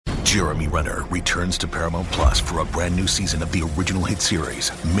Jeremy Renner returns to Paramount Plus for a brand new season of the original hit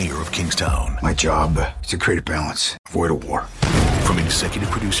series, Mayor of Kingstown. My job is to create a balance, avoid a war. From executive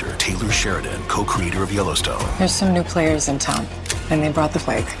producer Taylor Sheridan, co-creator of Yellowstone. There's some new players in town, and they brought the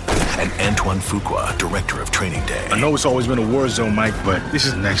plague. And Antoine Fuqua, director of Training Day. I know it's always been a war zone, Mike, but this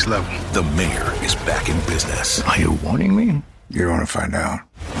is next level. The Mayor is back in business. Are you warning me? You're going to find out.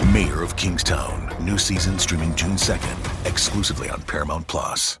 Mayor of Kingstown. New season streaming June 2nd, exclusively on Paramount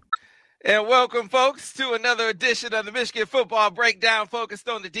Plus. And welcome, folks, to another edition of the Michigan Football Breakdown, focused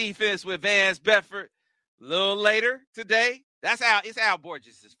on the defense with Vance Bedford. A little later today, it's Al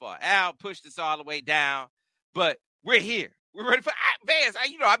Borges' fault. Al pushed us all the way down, but we're here. We're ready for Vance. I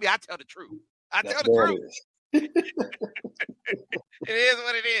tell the truth. I tell the truth. It is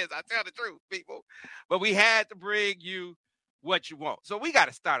what it is. I tell the truth, people. But we had to bring you what you want. So we got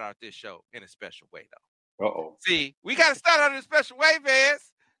to start out this show in a special way, though. Uh-oh. See, we got to start out in a special way,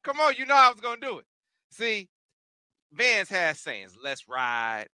 Vance. Come on, you know I was going to do it. See, Vance has sayings. Let's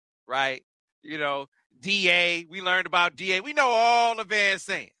ride, right? You know, DA. We learned about DA. We know all the Vance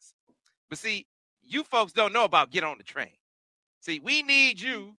sayings. But see, you folks don't know about get on the train. See, we need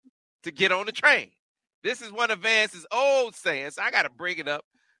you to get on the train. This is one of Vance's old sayings. I got to bring it up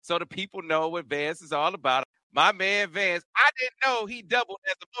so the people know what Vance is all about. My man Vance, I didn't know he doubled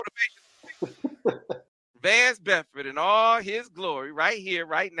as a motivation. Vance Bedford in all his glory right here,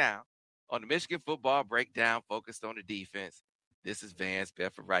 right now on the Michigan Football Breakdown, focused on the defense. This is Vance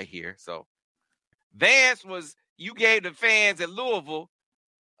Bedford right here. So Vance you gave the fans at Louisville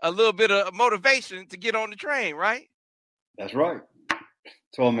a little bit of motivation to get on the train, right? That's right.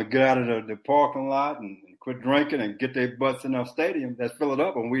 Told them to get out of the parking lot and quit drinking and get their butts in our stadium. Let's fill it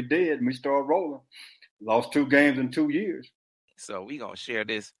up. And we did. And we started rolling. Lost 2 games in 2 years. So we're going to share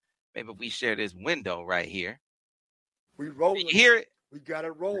this. Maybe if we share this window right here. We rolling. You hear it? We got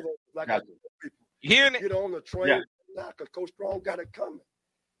it rolling. Like I tell people. You hearing it? Get on the train now because Coach Strong got it coming.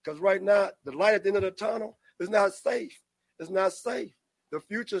 Because right now, the light at the end of the tunnel is not safe. It's not safe. The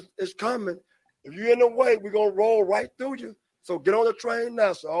future is coming. If you're in the way, we're going to roll right through you. So get on the train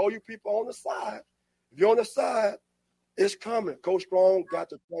now. So all you people on the side, if you're on the side, it's coming. Coach Strong got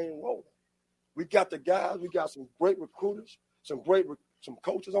the train rolling. We got the guys. We got some great recruiters, some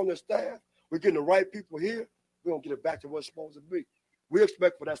coaches on their staff. We're getting the right people here. We're going to get it back to what it's supposed to be. We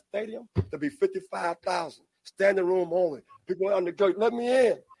expect for that stadium to be 55,000, standing room only. People on the gate, let me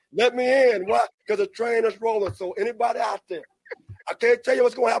in. Let me in. Why? Because the train is rolling. So anybody out there, I can't tell you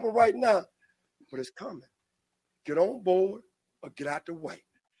what's going to happen right now, but it's coming. Get on board or get out the way.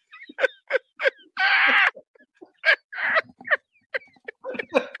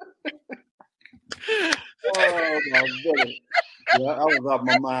 Oh, my goodness. Yeah, I was off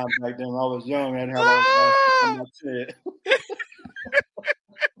my mind back then. I was young and had all my head.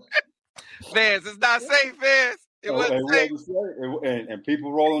 Vance, it's not safe, Vance. It wasn't safe. And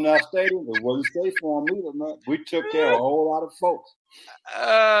people rolling out stadium, it wasn't safe for them either, man. We took care of a whole lot of folks.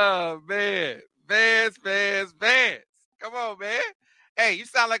 Oh, man. Vance. Come on, man. Hey, you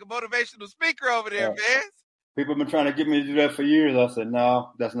sound like a motivational speaker over there, Vance. People have been trying to get me to do that for years. I said,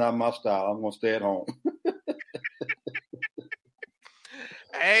 no, that's not my style. I'm going to stay at home.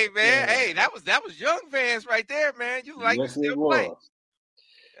 Hey, man. Yeah. Hey, that was young Vance right there, man. You like yes, you still it was. Play.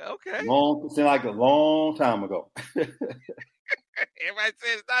 Okay. Seemed like a long time ago. Everybody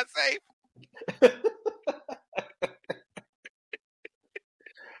said it's not safe.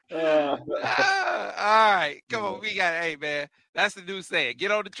 All right. Come on. We got, hey, man. That's the new saying.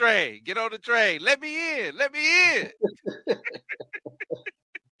 Get on the train. Get on the train. Let me in. Let me in.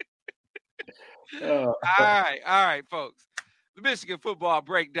 All right, folks. The Michigan Football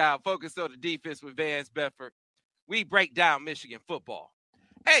Breakdown, focused on the defense with Vance Bedford. We break down Michigan football.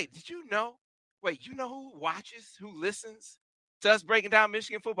 Hey, did you know? Wait, you know who watches, who listens to us breaking down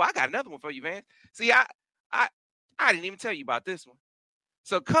Michigan football? I got another one for you, Vance. See, I didn't even tell you about this one.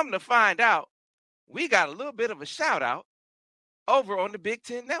 So come to find out, we got a little bit of a shout out over on the Big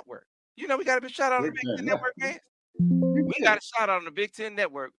Ten Network. You know, we got a big shout out on the Big Ten Network, man. We got a shout out on the Big Ten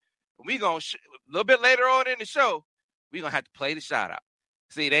Network. We gonna a little bit later on in the show, we're gonna have to play the shout out.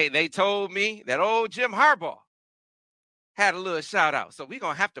 See, they told me that old Jim Harbaugh had a little shout out. So we're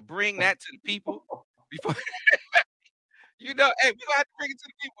gonna have to bring that to the people before you know, hey, we're gonna have to bring it to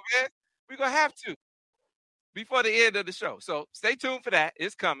the people, man. We're gonna have to before the end of the show. So stay tuned for that.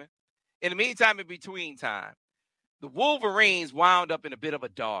 It's coming. In the meantime, in between time, the Wolverines wound up in a bit of a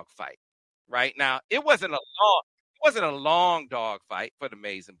dogfight. Right now, it wasn't a long dogfight for the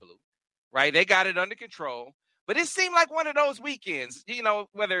Maize and Blue. Right, they got it under control, but it seemed like one of those weekends. You know,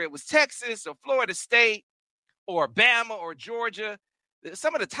 whether it was Texas or Florida State or Bama or Georgia,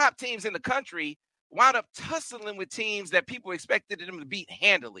 some of the top teams in the country wound up tussling with teams that people expected them to beat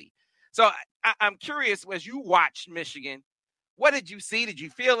handily. So I'm curious, as you watched Michigan, what did you see? Did you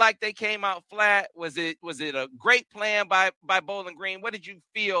feel like they came out flat? Was it a great plan by Bowling Green? What did you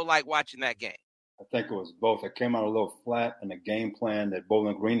feel like watching that game? I think it was both. It came out a little flat, and the game plan that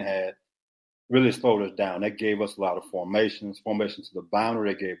Bowling Green had really slowed us down. They gave us a lot of formations to the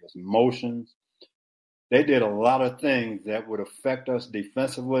boundary. They gave us motions. They did a lot of things that would affect us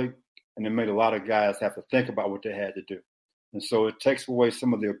defensively, and it made a lot of guys have to think about what they had to do. And so it takes away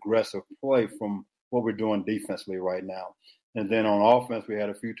some of the aggressive play from what we're doing defensively right now. And then on offense, we had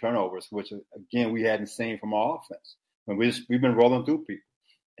a few turnovers, which, again, we hadn't seen from our offense. And we've been rolling through people.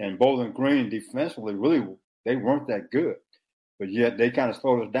 And Bowling Green defensively, really, they weren't that good. But yet they kind of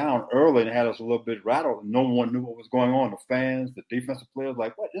slowed us down early and had us a little bit rattled. And no one knew what was going on. The fans, the defensive players,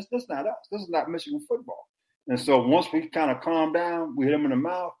 like, what? This is not us. This is not Michigan football. And so once we kind of calmed down, we hit them in the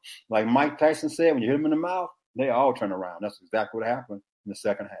mouth. Like Mike Tyson said, when you hit them in the mouth, they all turn around. That's exactly what happened in the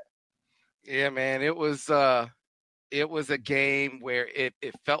second half. Yeah, man, it was a game where it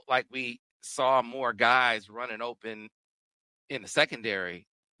felt like we saw more guys running open in the secondary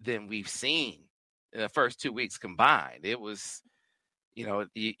than we've seen in the first 2 weeks combined. It was,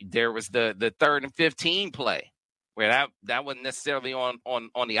 there was the 3rd and 15 play where that wasn't necessarily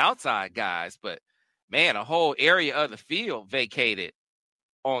on the outside guys, but man, a whole area of the field vacated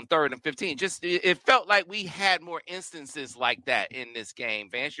on 3rd and 15. Just it felt like we had more instances like that in this game.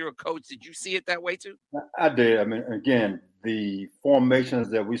 Vance, you're a coach. Did you see it that way too? I did. I mean, again, the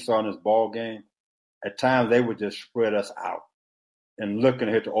formations that we saw in this ball game, at times they would just spread us out and looking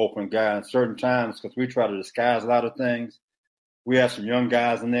to hit the open guy. And certain times, because we try to disguise a lot of things, we had some young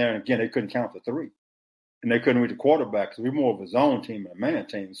guys in there, and again, they couldn't count to 3. And they couldn't read the quarterback because we're more of a zone team than a man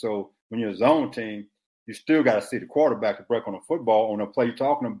team. So when you're a zone team, you still got to see the quarterback to break on the football. On the play you're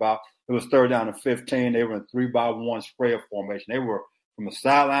talking about, it was 3rd down and 15. They were in 3-by-1 sprayer formation. They were from the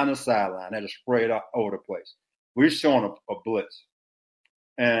sideline to sideline. They had to spray it out over the place. We were showing a blitz.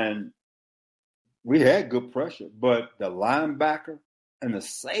 And we had good pressure, but the linebacker and the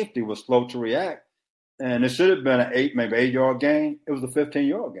safety was slow to react. And it should have been an 8-yard gain. It was a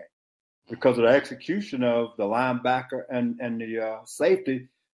 15-yard gain because of the execution of the linebacker and the safety.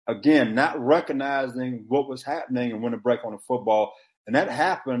 Again, not recognizing what was happening and when to break on the football. And that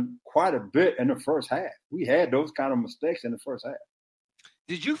happened quite a bit in the first half. We had those kind of mistakes in the first half.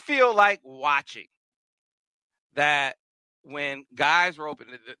 Did you feel like watching that when guys were open,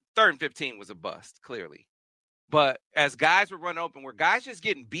 the 3rd and 15 was a bust, clearly. But as guys were running open, were guys just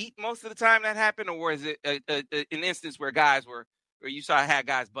getting beat most of the time that happened? Or was it an instance where you had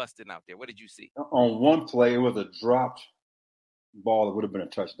guys busting out there? What did you see? On one play, it was a dropped ball that would have been a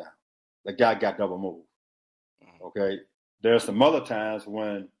touchdown. The guy got double moved. Okay. There's some other times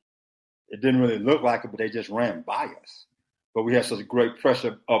when it didn't really look like it, but they just ran by us. But we had such great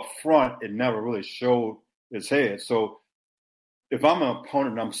pressure up front, it never really showed its head. So if I'm an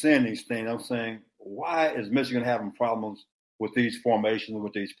opponent and I'm seeing these things, I'm saying, why is Michigan having problems with these formations,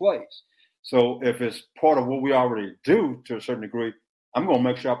 with these plays? So if it's part of what we already do to a certain degree, I'm going to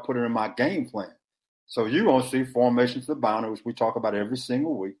make sure I put it in my game plan. So you're going to see formations to the boundary, which we talk about every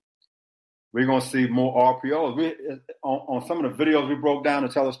single week. We're going to see more RPOs. On some of the videos we broke down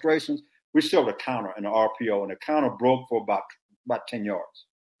as illustrations, we showed a counter in the RPO, and the counter broke for about 10 yards.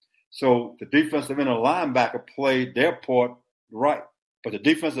 So the defensive end and the linebacker played their part right. But the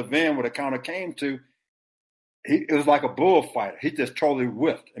defensive end, where the counter came to, it was like a bullfighter. He just totally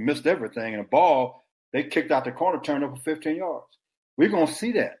whiffed and missed everything. And the ball, they kicked out the corner, turned up for 15 yards. We're going to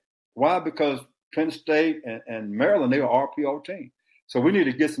see that. Why? Because Penn State and Maryland, they are RPO team. So we need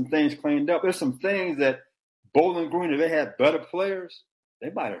to get some things cleaned up. There's some things that Bowling Green, if they had better players, they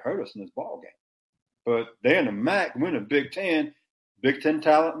might have hurt us in this ball game. But they're in the MAC, we're in the Big Ten. Big Ten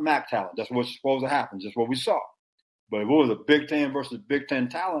talent, MAC talent. That's what's supposed to happen, just what we saw. But if it was a Big Ten versus Big Ten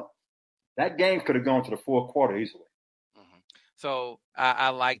talent, that game could have gone to the fourth quarter easily. Mm-hmm. So I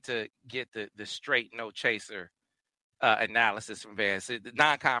like to get the straight no chaser analysis from Vance. The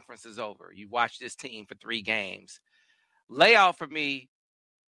non-conference is over. You watch this team for 3 games. Lay out for me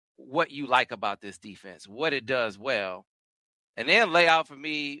what you like about this defense, what it does well, and then lay out for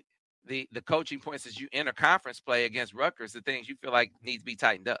me the coaching points as you enter conference play against Rutgers, the things you feel like need to be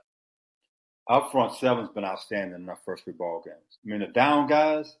tightened up. Our front seven's been outstanding in our first 3 ball games. I mean, the down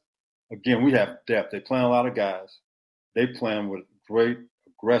guys, again, we have depth. They playing a lot of guys. They playing with great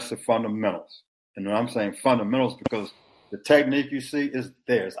aggressive fundamentals. And when I'm saying fundamentals, because the technique you see is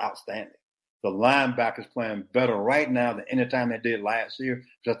there. It's outstanding. The linebackers playing better right now than any time they did last year,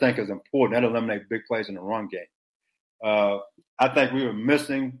 which I think is important. That eliminates big plays in the run game. I think we were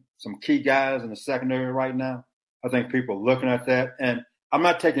missing some key guys in the secondary right now. I think people are looking at that. And I'm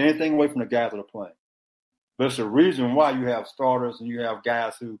not taking anything away from the guys that are playing. But it's the reason why you have starters and you have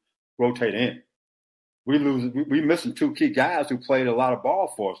guys who rotate in. We're missing 2 key guys who played a lot of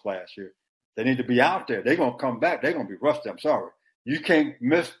ball for us last year. They need to be out there. They're going to come back. They're going to be rusty. I'm sorry. You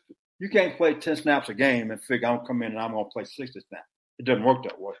can't play 10 snaps a game and figure I'm going to come in and I'm going to play 60 snaps. It doesn't work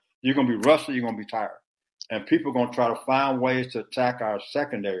that way. You're going to be rusty. You're going to be tired. And people are going to try to find ways to attack our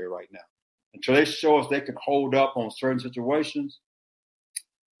secondary right now. Until they show us they can hold up on certain situations,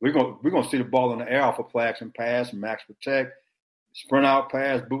 we're going to see the ball in the air off a play action pass, max protect, sprint out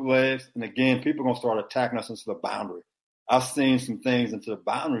pass, bootlegs. And again, people are going to start attacking us into the boundary. I've seen some things into the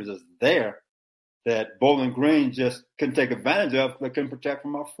boundaries that's there that Bowling Green just couldn't take advantage of. They couldn't protect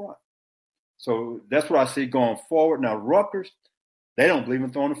from up front. So that's what I see going forward. Now, Rutgers, they don't believe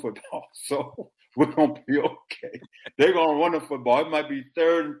in throwing the football. So we're going to be okay. They're going to run the football. It might be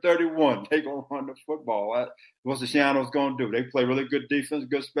 3rd and 31. They're going to run the football. What's the Shiano's going to do? They play really good defense,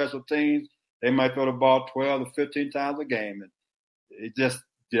 good special teams. They might throw the ball 12 to 15 times a game. And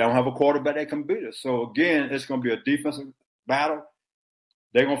they don't have a quarterback that can beat us. So, again, it's going to be a defensive battle.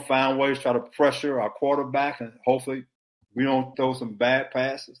 They're going to find ways to try to pressure our quarterback, and hopefully we don't throw some bad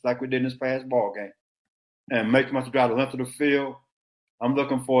passes like we did in this past ball game and make them have to drive the length of the field. I'm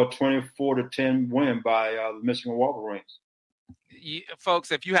looking for a 24-10 win by the Michigan Wolverines.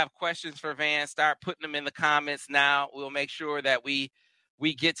 Folks, if you have questions for Vance, start putting them in the comments now. We'll make sure that we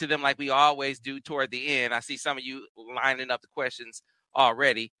get to them like we always do toward the end. I see some of you lining up the questions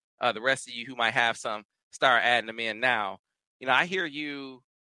already. The rest of you who might have some, start adding them in now. I hear you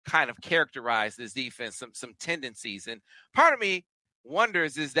kind of characterize this defense, some tendencies. And part of me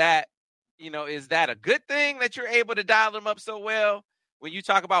wonders, is that a good thing that you're able to dial them up so well? When you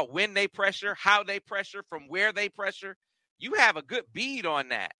talk about when they pressure, how they pressure, from where they pressure, you have a good bead on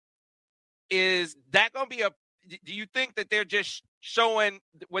that. Is that going to be do you think that they're just showing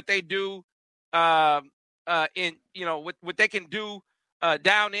what they do what they can do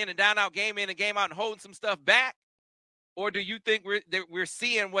down in and down out, game in and game out, and holding some stuff back? Or do you think we're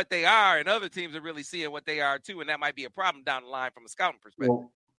seeing what they are and other teams are really seeing what they are too, and that might be a problem down the line from a scouting perspective?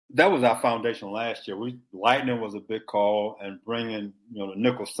 Well, that was our foundation last year. Lightning was a big call, and bringing the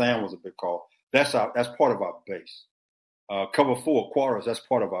nickel Sam was a big call. That's part of our base. Cover 4 quarters, that's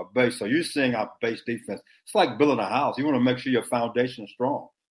part of our base. So you're seeing our base defense. It's like building a house. You want to make sure your foundation is strong.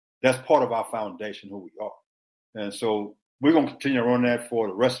 That's part of our foundation, who we are. And so we're going to continue to run that for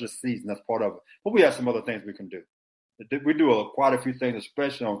the rest of the season. That's part of it. But we have some other things we can do. We do quite a few things,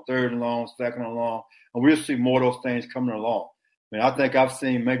 especially on 3rd and long, 2nd and long, and we'll see more of those things coming along. I think I've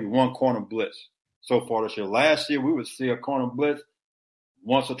seen maybe 1 corner blitz so far this year. Last year, we would see a corner blitz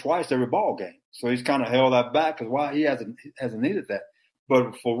once or twice every ball game. So he's kind of held that back because he hasn't needed that.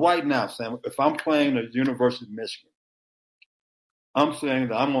 But for right now, Sam, if I'm playing the University of Michigan, I'm saying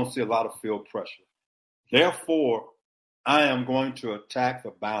that I'm going to see a lot of field pressure. Therefore, I am going to attack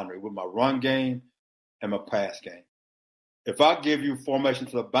the boundary with my run game and my pass game. If I give you formation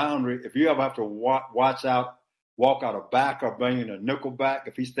to the boundary, if you ever have to walk out a back or bring in a nickel back,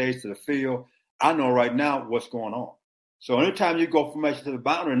 if he stays to the field, I know right now what's going on. So anytime you go formation to the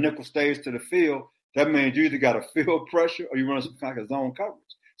boundary and nickel stays to the field, that means you either got a field pressure or you run some kind of zone coverage.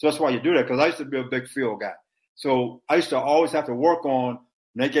 So that's why you do that, because I used to be a big field guy. So I used to always have to work on,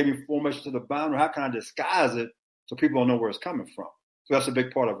 when they gave me formation to the boundary, how can I disguise it so people don't know where it's coming from? So that's a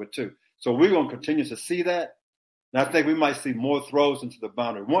big part of it too. So we're going to continue to see that. And I think we might see more throws into the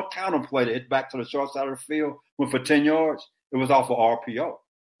boundary. One counter play to hit back to the short side of the field went for 10 yards. It was off of RPO.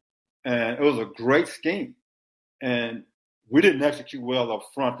 And it was a great scheme. And we didn't execute well up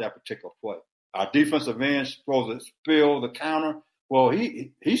front that particular play. Our defensive end supposed to spill the counter. Well,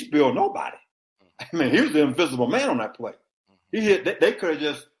 he spilled nobody. I mean, he was the invisible man on that play. They could have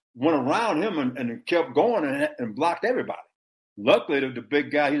just went around him and kept going and blocked everybody. Luckily, the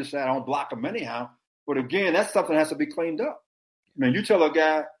big guy, he decided I don't block him anyhow. But again, that's something that has to be cleaned up. I mean, you tell a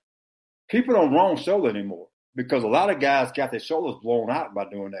guy, people don't wrong shoulder anymore because a lot of guys got their shoulders blown out by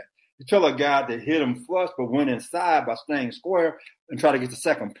doing that. You tell a guy that hit him flush but went inside by staying square and try to get the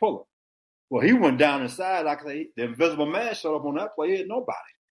second puller. Well, he went down inside. Like I say, the invisible man showed up on that play. He hit nobody.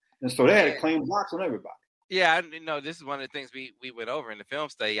 And so they had to clean blocks on everybody. Yeah, this is one of the things we went over in the film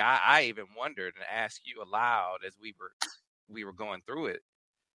study. I even wondered and asked you aloud as we were going through it.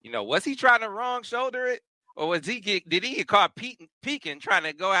 Was he trying to wrong shoulder it, or did he get caught peeking trying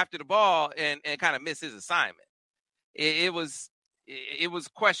to go after the ball and kind of miss his assignment? It was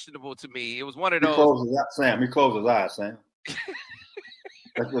questionable to me. It was one of those. He closed his eyes, Sam.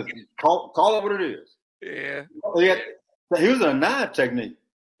 Call it what it is. Yeah. He was in a 9 technique.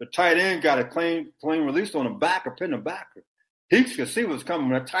 The tight end got a clean release on the back or pin the backer. He could see what's coming.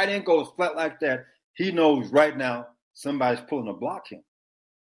 When a tight end goes flat like that, he knows right now somebody's pulling to block him.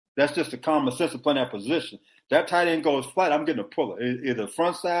 That's just the common sense of playing that position. That tight end goes flat, I'm getting a puller, either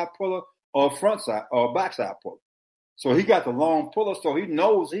front side puller or front side or backside puller. So he got the long puller, so he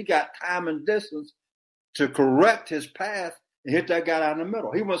knows he got time and distance to correct his path and hit that guy out in the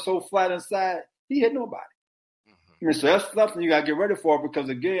middle. He went so flat inside, he hit nobody. I mean, so that's something you got to get ready for because,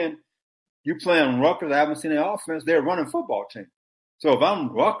 again, you playing Rutgers. I haven't seen their offense. They're a running football team. So if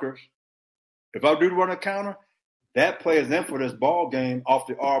I'm Rutgers, if I do run a counter, that play is in for this ball game off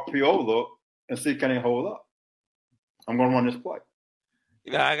the RPO look and see can they hold up. I'm going to run this play.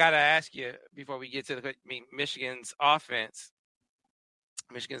 You know, I got to ask you before we get to Michigan's offense.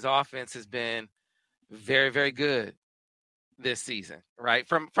 Michigan's offense has been very, very good this season, right?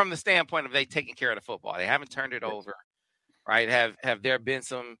 From the standpoint of they taking care of the football. They haven't turned it over, right? Have there been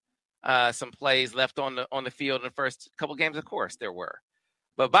some plays left on the field in the first couple games? Of course there were.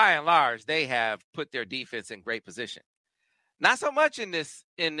 But by and large, they have put their defense in great position. Not so much in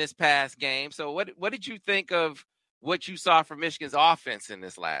this past game. So what did you think of what you saw from Michigan's offense in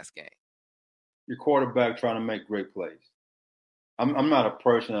this last game? Your quarterback trying to make great plays. I'm not a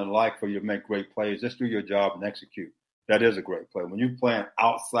person that like for you to make great plays. Just do your job and execute. That is a great play. When you're playing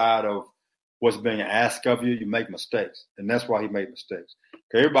outside of what's being asked of you, you make mistakes. And that's why he made mistakes.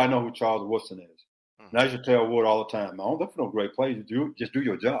 Okay, everybody know who Charles Woodson is. And I used to tell Wood all the time, I don't look for no great plays. Just do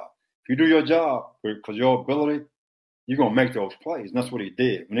your job. If you do your job, because your ability, you're going to make those plays. And that's what he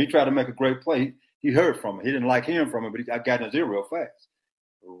did. When he tried to make a great play, he heard from it. He didn't like hearing from it, but I got in his ear real fast.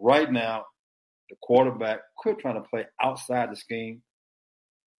 Right now, the quarterback, quit trying to play outside the scheme.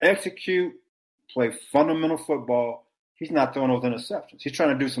 Execute, play fundamental football. He's not throwing those interceptions. He's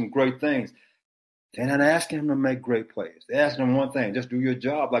trying to do some great things. They're not asking him to make great plays. They're asking him one thing, just do your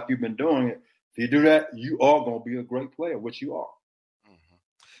job like you've been doing it. If you do that, you are going to be a great player, which you are. Mm-hmm.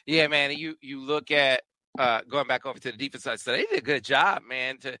 Yeah, man, you look at going back over to the defense side, so they did a good job,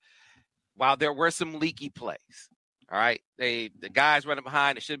 man, while there were some leaky plays. All right, the guys running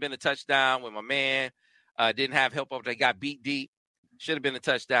behind, it should have been a touchdown when my man didn't have help over. They got beat deep. Should have been a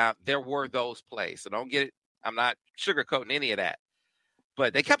touchdown. There were those plays. So don't get it. I'm not sugarcoating any of that.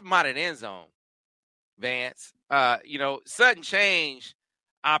 But they kept them out of the end zone, Vance. Sudden change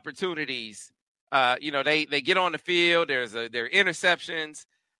opportunities. They get on the field. There are interceptions.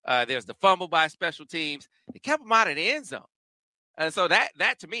 There's the fumble by special teams. They kept them out of the end zone. And so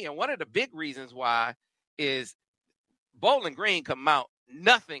that to me, and one of the big reasons why is Bowling Green come out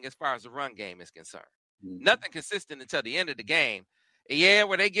nothing as far as the run game is concerned. Mm-hmm. Nothing consistent until the end of the game. Yeah,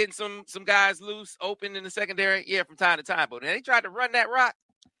 were they getting some guys loose, open in the secondary? Yeah, from time to time. But when they tried to run that rock,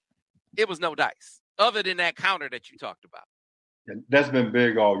 it was no dice, other than that counter that you talked about. And that's been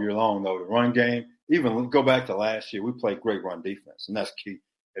big all year long, though. The run game, even go back to last year, we played great run defense, and that's key.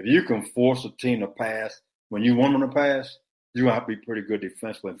 If you can force a team to pass when you want them to pass, you're going to have to be pretty good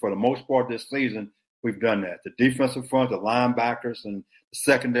defensively. And for the most part this season, we've done that. The defensive front, the linebackers, and the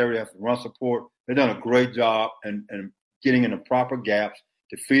secondary have run support. They've done a great job and getting in the proper gaps,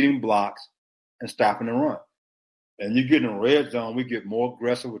 defeating blocks, and stopping the run. And you get in the red zone, we get more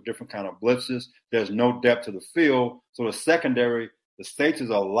aggressive with different kind of blitzes. There's no depth to the field. So the secondary, the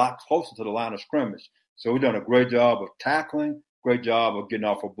safeties are a lot closer to the line of scrimmage. So we've done a great job of tackling, great job of getting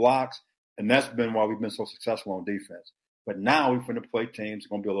off of blocks, and that's been why we've been so successful on defense. But now we're going to play teams that are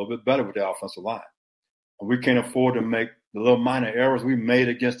going to be a little bit better with the offensive line. And we can't afford to make the little minor errors we made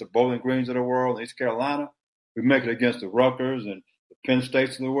against the Bowling Greens of the world in East Carolina. We make it against the Rutgers and the Penn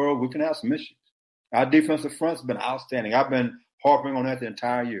States of the world. We can have some issues. Our defensive front's been outstanding. I've been harping on that the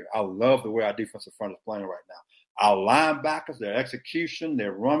entire year. I love the way our defensive front is playing right now. Our linebackers, their execution,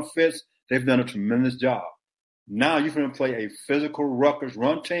 their run fits, they've done a tremendous job. Now you're going to play a physical Rutgers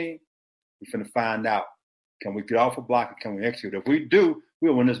run team. We're going to find out, can we get off a block and can we execute? If we do,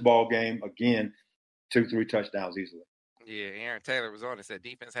 we'll win this ball game again, 2-3 touchdowns easily. Yeah, Aaron Taylor was on and said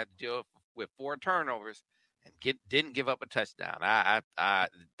defense had to deal with 4 turnovers and didn't give up a touchdown.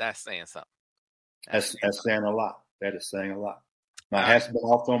 That's saying something. That's saying a lot. That is saying a lot. My hat's been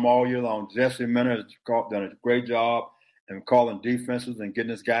off to him all year long. Jesse Minter has done a great job in calling defenses and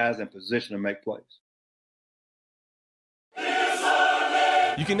getting his guys in position to make plays.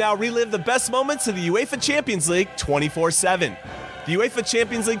 You can now relive the best moments of the UEFA Champions League 24/7. The UEFA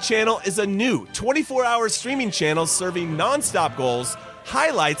Champions League channel is a new 24-hour streaming channel serving non-stop goals,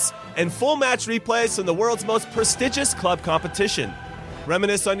 highlights, and full match replays from the world's most prestigious club competition.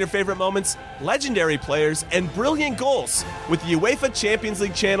 Reminisce on your favorite moments, legendary players, and brilliant goals with the UEFA Champions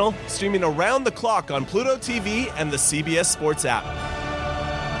League channel streaming around the clock on Pluto TV and the CBS Sports app.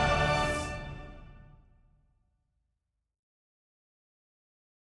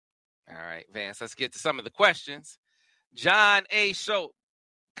 All right, Vance, let's get to some of the questions. John A. Schultz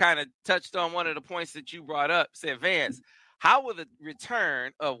kind of touched on one of the points that you brought up. Said, Vance, how will the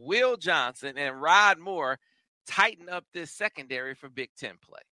return of Will Johnson and Rod Moore tighten up this secondary for Big Ten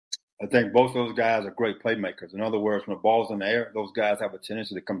play? I think both those guys are great playmakers. In other words, when the ball's in the air, those guys have a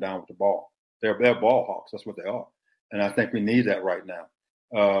tendency to come down with the ball. They're ball hawks. That's what they are. And I think we need that right now.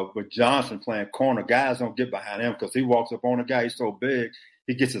 With Johnson playing corner, guys don't get behind him because he walks up on a guy. He's so big,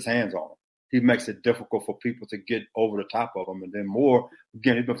 he gets his hands on him. He makes it difficult for people to get over the top of him. And then Moore,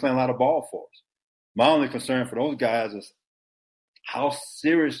 again, he's been playing a lot of ball for us. My only concern for those guys is how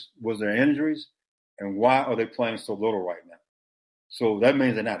serious was their injuries and why are they playing so little right now? So that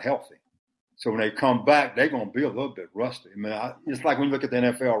means they're not healthy. So when they come back, they're going to be a little bit rusty. I mean, it's like when you look at the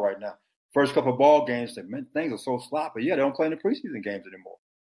NFL right now. First couple of ball games, man, things are so sloppy. Yeah, they don't play in the preseason games anymore.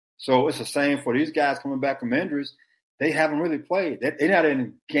 So it's the same for these guys coming back from injuries. They haven't really played. They're not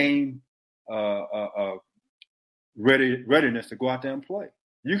in game readiness to go out there and play.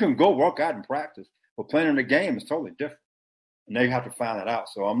 You can go work out and practice, but playing in the game is totally different. And they have to find that out.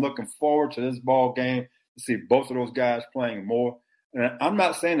 So I'm looking forward to this ball game to see both of those guys playing more. And I'm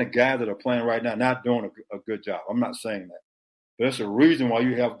not saying the guys that are playing right now not doing a good job. I'm not saying that. But it's a reason why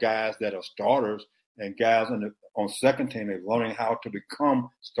you have guys that are starters and guys on second team are learning how to become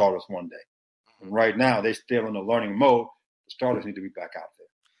starters one day. And right now, they're still in the learning mode. The starters need to be back out there.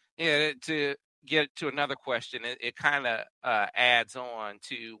 Yeah, to get to another question, it kind of adds on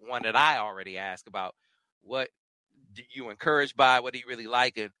to one that I already asked about. What do you encouraged by? What do you really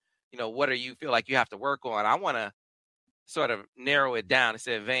like? And, what do you feel like you have to work on? I want to sort of narrow it down and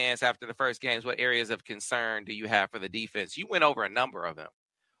say, Vance, after the first games, what areas of concern do you have for the defense? You went over a number of them.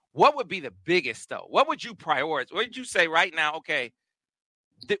 What would be the biggest, though? What would you prioritize? What would you say right now? Okay,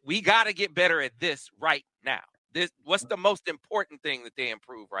 we got to get better at this right now. What's the most important thing that they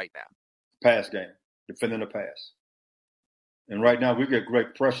improve right now? Pass game, defending the pass. And right now we get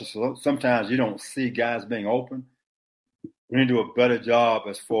great pressure, so sometimes you don't see guys being open. We need to do a better job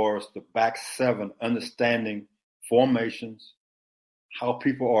as far as the back seven, understanding formations, how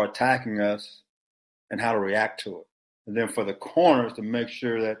people are attacking us, and how to react to it. And then for the corners to make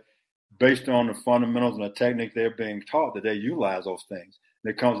sure that based on the fundamentals and the technique they're being taught, that they utilize those things.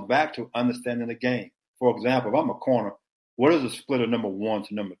 And it comes back to understanding the game. For example, if I'm a corner, what is the split of number 1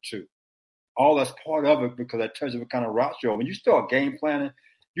 to number 2? All that's part of it because that tells you what kind of route you're on. When you start game planning,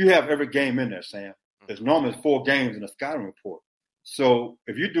 you have every game in there, Sam. There's normally 4 games in the scouting report. So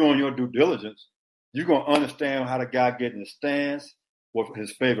if you're doing your due diligence, you're going to understand how the guy gets in the stance, what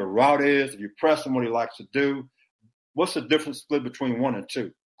his favorite route is, if you press him, what he likes to do. What's the difference split between 1 and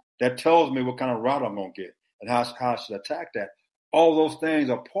 2? That tells me what kind of route I'm going to get and how I should attack that. All those things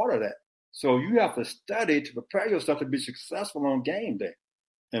are part of that. So you have to study to prepare yourself to be successful on game day.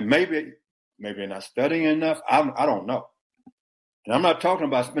 And maybe you're not studying enough. I don't know. And I'm not talking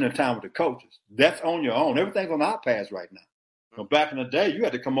about spending time with the coaches. That's on your own. Everything's on iPads right now. Back in the day, you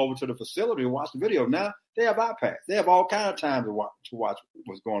had to come over to the facility and watch the video. Now they have iPads. They have all kinds of time to watch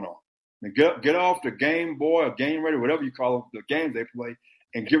what's going on. And get off the Game Boy or Game Ready, whatever you call it, the games they play,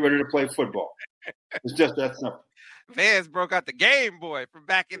 and get ready to play football. It's just that simple. Vance broke out the Game Boy from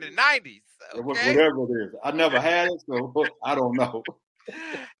back in the 90s. Okay? Whatever it is. I never had it, so I don't know.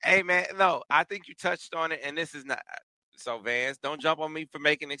 Hey, man, no, I think you touched on it, and this is not – so, Vance, don't jump on me for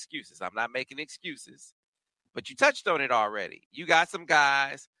making excuses. I'm not making excuses. But you touched on it already. You got some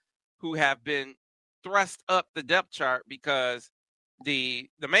guys who have been thrust up the depth chart because the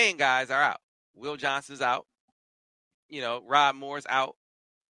main guys are out. Will Johnson's out. Rod Moore's out.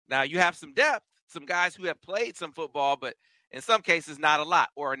 Now, you have some depth, some guys who have played some football, but in some cases not a lot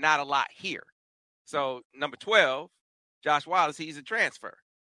or not a lot here. So, number 12, Josh Wallace, he's a transfer.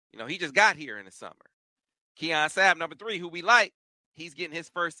 He just got here in the summer. Keon Sabb, number 3, who we like, he's getting his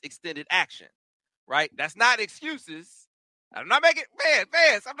first extended action. Right? That's not excuses. I'm not making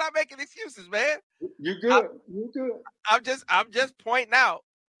Vance, I'm not making excuses, man. You're good. You're good. I'm just pointing out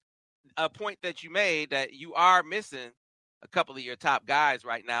a point that you made that you are missing a couple of your top guys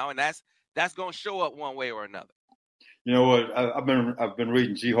right now, and that's going to show up one way or another. You know what? I've been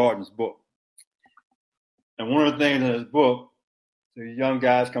reading G. Harden's book, and one of the things in his book, the young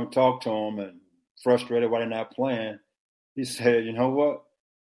guys come talk to him and frustrated why they're not playing. He said, "You know what?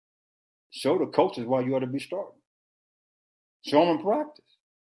 Show the coaches why you ought to be starting. Show them in practice.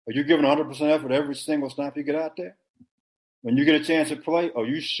 Are you giving 100% effort every single snap you get out there? when you get a chance to play, are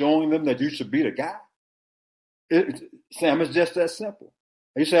you showing them that you should be the guy? Sam, it's just that simple.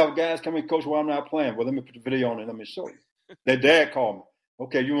 I used to have guys come in, coach, while I'm not playing. Well, let me put the video on and let me show you. Their dad called me.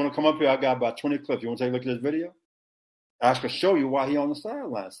 Okay, you want to come up here? I got about 20 clips. You want to take a look at this video? I could show you why he on the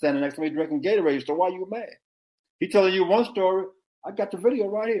sideline, standing next to me drinking Gatorade. So why you mad? He telling you one story. I got the video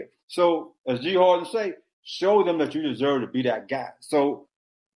right here. So as G. Harden say, show them that you deserve to be that guy. So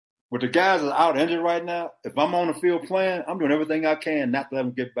with the guys that are out injured right now, if I'm on the field playing, I'm doing everything I can not to let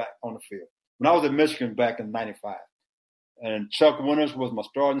them get back on the field. When I was at Michigan back in '95, and Chuck Winters was my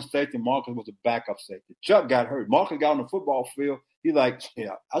starting safety, Marcus was the backup safety. Chuck got hurt. Marcus got on the football field. He like,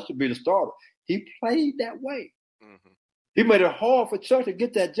 yeah, I should be the starter. He played that way. Mm-hmm. He made it hard for Chuck to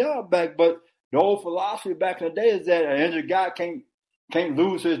get that job back, but the old philosophy back in the day is that an injured guy can't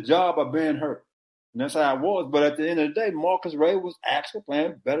lose his job by being hurt. And that's how it was. But at the end of the day, Marcus Ray was actually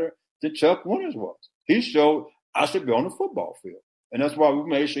playing better than Chuck Winters was. He showed I should be on the football field. And that's why we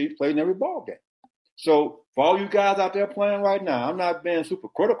made sure he played in every ball game. So for all you guys out there playing right now, I'm not being super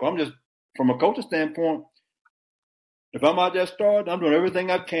critical. I'm just, from a coaching standpoint, if I'm out there starting, I'm doing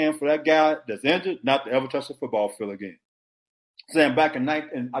everything I can for that guy that's injured not to ever touch the football field again. Saying back and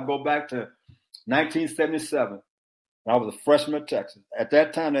I go back to 1977. I was a freshman at Texas. At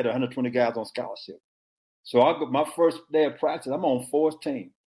that time, they had 120 guys on scholarship. So my first day of practice, I'm on Force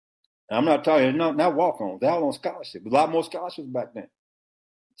team. And I'm not talking, not walk-ons. They're all on scholarship. A lot more scholarships back then.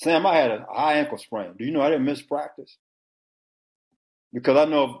 Sam, I had a high ankle sprain. Do you know I didn't miss practice? Because I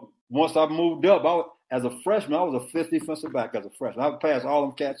know once I moved up, as a freshman, I was a fifth defensive back as a freshman. I passed all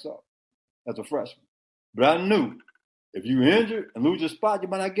them cats up as a freshman. But I knew if you injured and lose your spot, you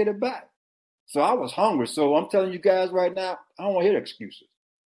might not get it back. So I was hungry. So I'm telling you guys right now, I don't want to hear excuses.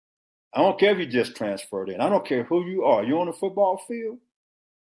 I don't care if you just transferred in. I don't care who you are. You on the football field?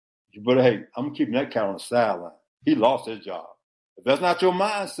 You better, hey, I'm keeping that cat on the sideline. He lost his job. If that's not your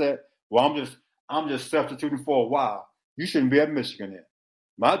mindset, well, I'm just substituting for a while. You shouldn't be at Michigan then.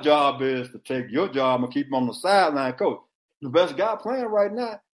 My job is to take your job and keep him on the sideline. Coach, the best guy playing right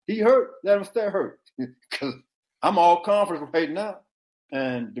now, he hurt. Let him stay hurt. Because I'm all conference right now.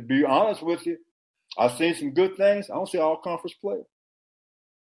 And to be honest with you, I've seen some good things. I don't see all conference players.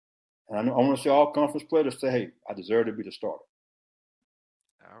 And I want to see all conference players say, hey, I deserve to be the starter.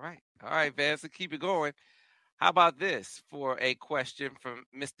 All right, Vance, let's keep it going. How about this for a question from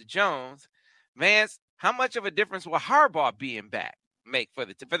Mr. Jones? Vance, how much of a difference will Harbaugh being back make for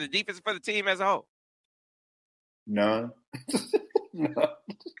the defense and for the team as a whole? None. None.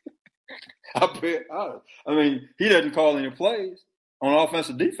 I mean, he doesn't call any plays on offense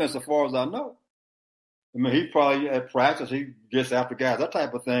and defense as far as I know. I mean, he probably at practice, he gets after guys, that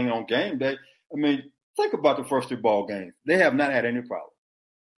type of thing on game day. I mean, think about the first two ball games. They have not had any problem.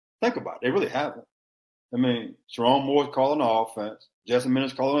 Think about it. They really haven't. I mean, Sharon Moore's calling the offense. Jesse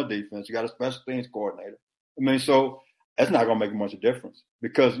Minnitt's calling the defense. You got a special teams coordinator. I mean, so that's not going to make much of a difference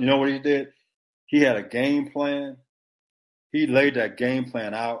because you know what he did? He had a game plan. He laid that game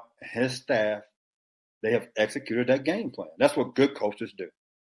plan out. His staff, they have executed that game plan. That's what good coaches do.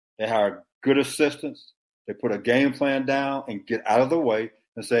 They hire good assistants. They put a game plan down and get out of the way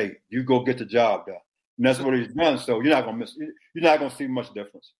and say, you go get the job done. And that's what he's done. So you're not going to see much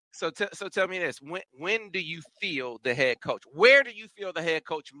difference. So tell me this. When do you feel the head coach? Where do you feel the head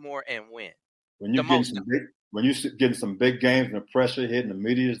coach more and when? When you're getting some big games and the pressure hitting, the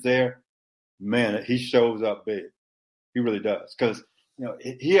media is there, man, he shows up big. He really does. Because, you know,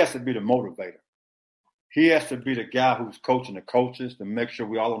 he has to be the motivator. He has to be the guy who's coaching the coaches to make sure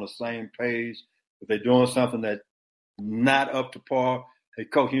we're all on the same page. If they're doing something that's not up to par, hey,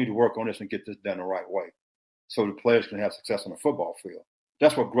 coach, you need to work on this and get this done the right way so the players can have success on the football field.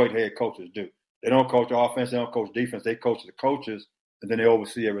 That's what great head coaches do. They don't coach offense, they don't coach defense, they coach the coaches, and then they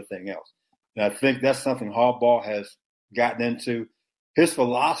oversee everything else. And I think that's something Harbaugh has gotten into. His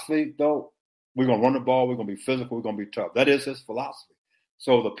philosophy, though, we're going to run the ball, we're going to be physical, we're going to be tough. That is his philosophy.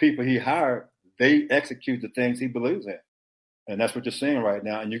 So the people he hired, they execute the things he believes in. And that's what you're seeing right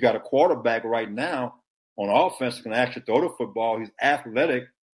now. And you got a quarterback right now on offense who can actually throw the football. He's athletic.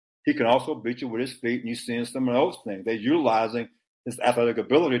 He can also beat you with his feet, and you're seeing some of those things. They're utilizing his athletic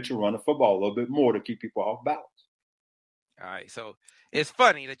ability to run the football a little bit more to keep people off balance. All right, so it's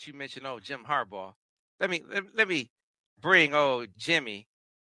funny that you mentioned Jim Harbaugh. Let me bring Jimmy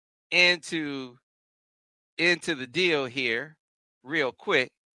into the deal here real quick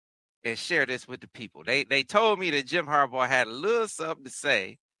and share this with the people. They told me that Jim Harbaugh had a little something to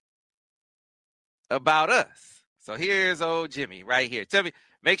say about us. So here's old Jimmy right here.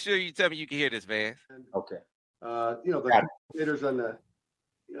 Make sure you tell me you can hear this, Vance. Okay. The coordinators on the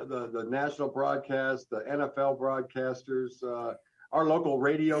the national broadcast, the NFL broadcasters, our local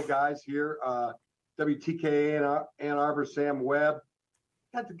radio guys here, WTKA Ann Arbor, Sam Webb.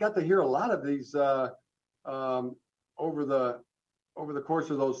 Got to hear a lot of these over the course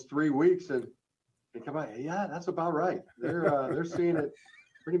of those 3 weeks, and come on, yeah, that's about right. They're seeing it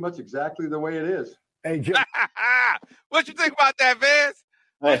pretty much exactly the way it is. Hey, Jim. What you think about that, Vance?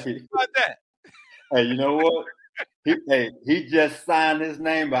 What you think about that? Hey, you know what? He just signed his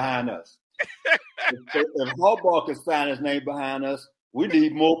name behind us. If Harbaugh can sign his name behind us, we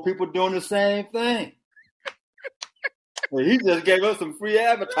need more people doing the same thing. He just gave us some free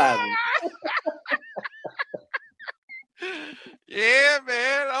advertising. Yeah,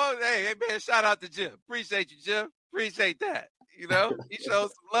 man. Oh, hey, man, shout out to Jim. Appreciate you, Jim. Appreciate that. You know, he showed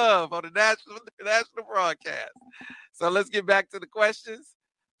some love on the national broadcast. So let's get back to the questions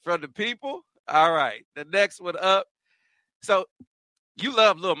from the people. All right, the next one up. So you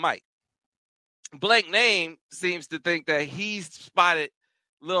love Lil Mike. Blake Name seems to think that he's spotted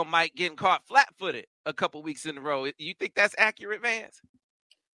Lil Mike getting caught flat-footed a couple weeks in a row. You think that's accurate, Vance?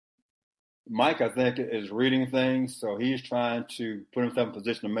 Mike, I think, is reading things, so he's trying to put himself in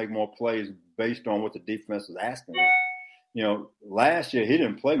position to make more plays based on what the defense is asking him. You know, last year he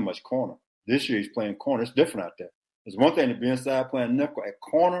didn't play much corner. This year he's playing corner. It's different out there. It's one thing to be inside playing nickel. At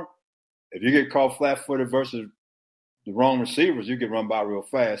corner, if you get caught flat-footed versus the wrong receivers, you get run by real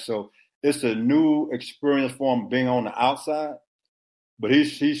fast. So it's a new experience for him being on the outside. But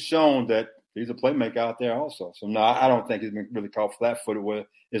he's shown that he's a playmaker out there also. So, no, I don't think he's been really caught flat-footed where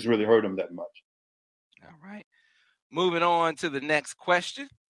it's really hurt him that much. All right. Moving on to the next question.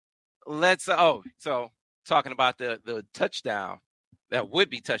 So talking about the touchdown, that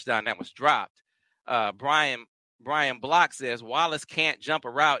would-be touchdown that was dropped. Brian Block says Wallace can't jump a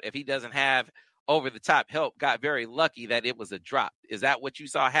route if he doesn't have over-the-top help. Got very lucky that it was a drop. Is that what you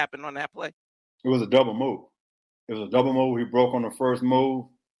saw happen on that play? It was a double move. It was a double move. He broke on the first move.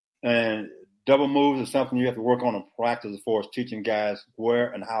 And double moves is something you have to work on in practice as far as teaching guys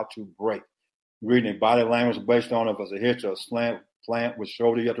where and how to break. Reading their body language based on if it's a hitch or a slant, with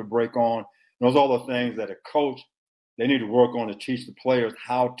shoulder you have to break on. And those are all the things that a coach, they need to work on to teach the players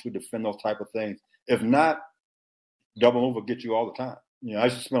how to defend those type of things. If not, double move will get you all the time. You know, I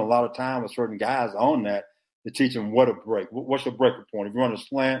used to spend a lot of time with certain guys on that to teach them what to break. What's your breaker point? If you run a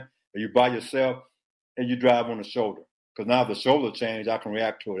slant or you by yourself and you drive on the shoulder. Because now if the shoulder change, I can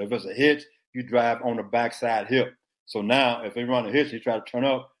react to it. If it's a hitch, you drive on the backside hip. So now if they run a hitch, you try to turn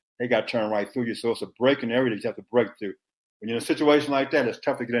up, they got to turn right through you. So it's a breaking area that you have to break through. When you're in a situation like that, it's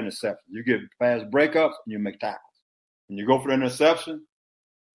tough to get interceptions. You get fast breakups and you make tackles. When you go for the interception,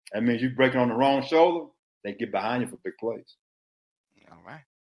 that means you're breaking on the wrong shoulder, they get behind you for big plays. All right.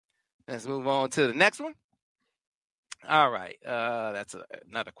 Let's move on to the next one. All right. That's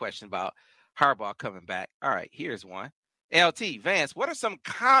another question about Harbaugh coming back. All right. Here's one. LT, Vance, what are some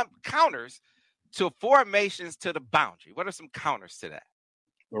counters to formations to the boundary? What are some counters to that?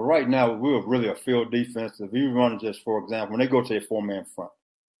 Well, right now, we're really a field defense. If you run just, for example, when they go to a four-man front,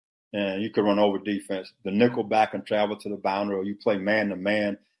 and you can run over defense, the nickel back and travel to the boundary, or you play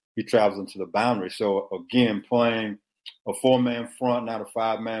man-to-man, he travels into the boundary. So, again, playing a four-man front, not a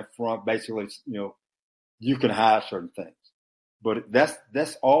five-man front, basically, you know, you can hide certain things. But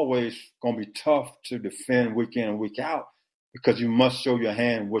that's always going to be tough to defend week in and week out because you must show your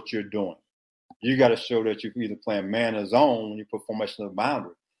hand what you're doing. You got to show that you're either playing man or zone when you put formation to the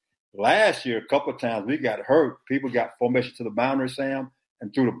boundary. Last year, a couple of times we got hurt. People got formation to the boundary, Sam,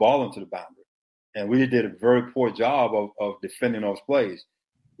 and threw the ball into the boundary. And we did a very poor job of defending those plays.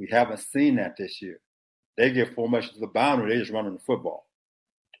 We haven't seen that this year. They get formation to the boundary, they just running the football.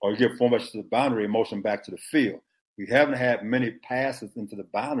 Or you get formation to the boundary and motion back to the field. We haven't had many passes into the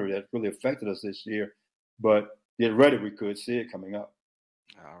boundary that really affected us this year, but get ready, we could see it coming up.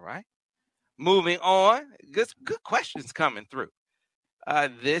 All right. Moving on. Good questions coming through.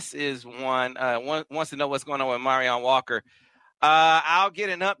 This is one wants to know what's going on with Marion Walker. I'll get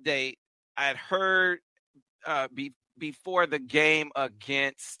an update. I'd heard before the game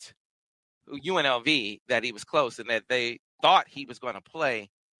against UNLV that he was close and that they thought he was going to play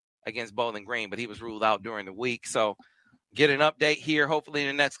against Bowling Green, but he was ruled out during the week. So get an update here, hopefully in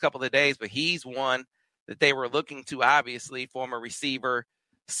the next couple of days. But he's one that they were looking to, obviously, former receiver,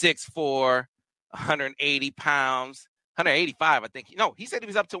 6'4", 180 pounds, 185, I think. No, he said he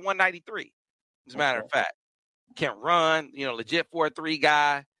was up to 193, as a matter of fact. Can run, legit 4-3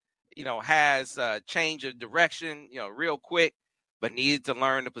 guy, has a change of direction, real quick, but needed to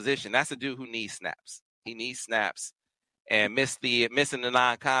learn the position. That's a dude who needs snaps. He needs snaps. And missing the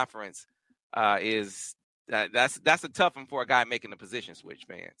non-conference is That's a tough one for a guy making a position switch,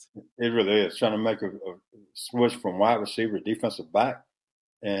 Vance. It really is. Trying to make a switch from wide receiver to defensive back,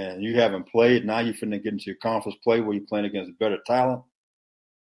 and you haven't played. Now you're finna get into your conference play where you're playing against better talent.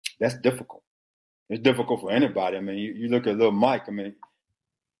 That's difficult. It's difficult for anybody. I mean, you look at little Mike. I mean,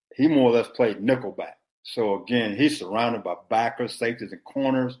 he more or less played nickelback. So, again, he's surrounded by backers, safeties, and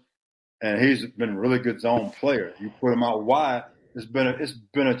corners, and he's been a really good zone player. You put him out wide, it's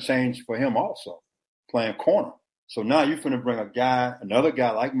been a change for him also, playing corner. So now you're going to bring another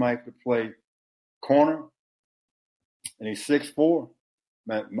guy like Mike to play corner, and he's 6'4".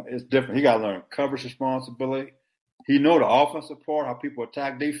 Man, it's different. He got to learn coverage responsibility. He know the offensive part, how people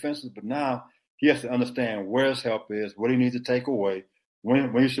attack defenses, but now he has to understand where his help is, what he needs to take away,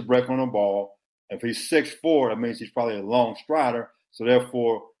 when he should break on the ball. If he's 6'4", that means he's probably a long strider. So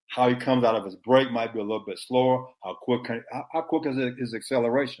therefore, how he comes out of his break might be a little bit slower. How quick is his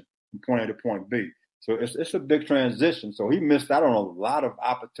acceleration from point A to point B? So it's a big transition. So he missed out on a lot of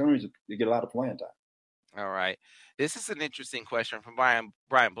opportunities to get a lot of playing time. All right. This is an interesting question from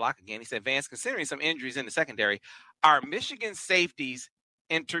Brian Block again. He said, Vance, considering some injuries in the secondary, are Michigan safeties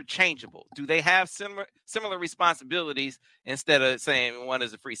interchangeable? Do they have similar responsibilities instead of saying one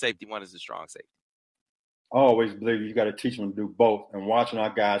is a free safety, one is a strong safety? I always believe you got to teach them to do both. And watching our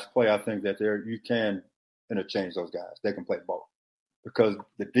guys play, I think that you can interchange those guys. They can play both because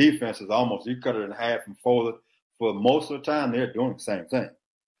the defense is almost, you cut it in half and fold it. For most of the time, they're doing the same thing.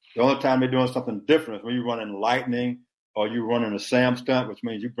 The only time they're doing something different is when you're running lightning or you're running a Sam stunt, which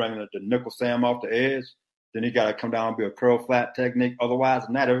means you're bringing the nickel Sam off the edge. Then you got to come down and be a curl flat technique. Otherwise,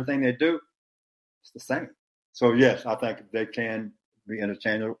 not everything they do, it's the same. So, yes, I think they can be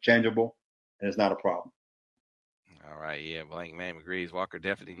interchangeable, and it's not a problem. All right, yeah, Blank Man agrees. Walker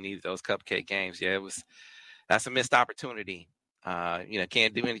definitely needed those cupcake games. Yeah, that's a missed opportunity.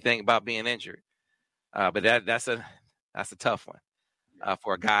 Can't do anything about being injured. But that's a tough one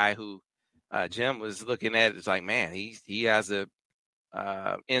for a guy who Jim was looking at. It's like, man, he has a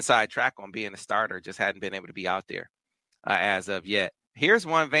inside track on being a starter. Just hadn't been able to be out there as of yet. Here's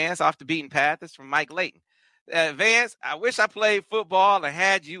one, Vance, off the beaten path. It's from Mike Layton. Vance, I wish I played football and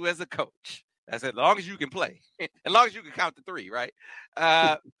had you as a coach. I said, as long as you can play, as long as you can count to three, right?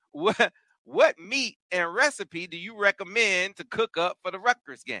 What meat and recipe do you recommend to cook up for the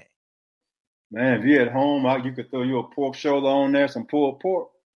Rutgers game? Man, if you're at home, you could throw you a pork shoulder on there, some pulled pork.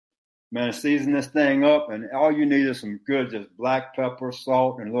 Man, season this thing up, and all you need is some good just black pepper,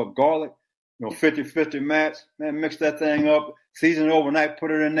 salt, and a little garlic. 50-50 match. Man, mix that thing up, season it overnight,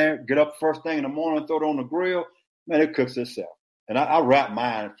 put it in there, get up first thing in the morning, throw it on the grill. Man, it cooks itself. And I wrap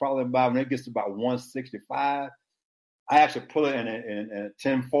mine probably about when it gets to about 165. I actually put it in a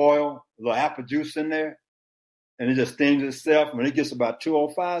tin foil, a little apple juice in there, and it just steams itself. When it gets about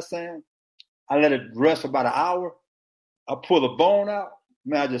 205, Sam, I let it rest for about an hour. I pull the bone out.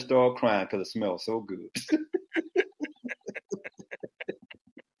 Man, I just start crying because it smells so good.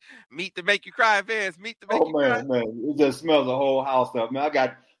 Meat to make you cry, Vance. Meat to make you cry. Man, it just smells the whole house up. Man,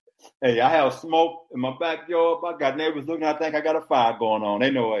 I have smoke in my backyard. I got neighbors looking. I think I got a fire going on. They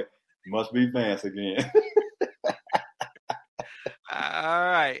know it must be Vance again. All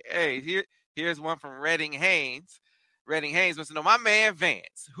right. Hey, here's one from Redding Haynes. Redding Haynes wants to know, my man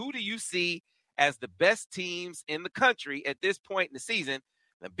Vance, who do you see as the best teams in the country at this point in the season,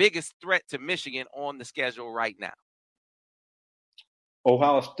 the biggest threat to Michigan on the schedule right now?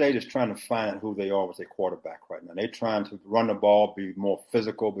 Ohio State is trying to find who they are with their quarterback right now. They're trying to run the ball, be more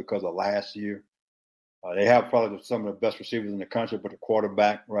physical because of last year. They have probably some of the best receivers in the country, but the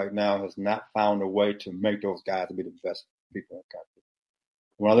quarterback right now has not found a way to make those guys to be the best people in the country.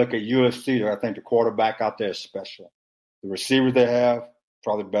 When I look at USC, I think the quarterback out there is special. The receivers they have,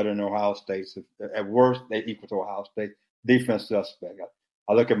 probably better than Ohio State's. At worst, they equal to Ohio State. Defense suspect.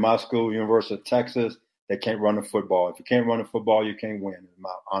 I look at my school, University of Texas. They can't run the football. If you can't run the football, you can't win, in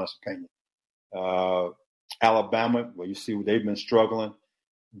my honest opinion. Alabama, well, you see they've been struggling.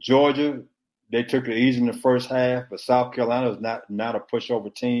 Georgia, they took it easy in the first half, but South Carolina is not a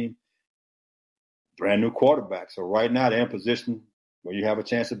pushover team. Brand new quarterback. So right now they're in position where you have a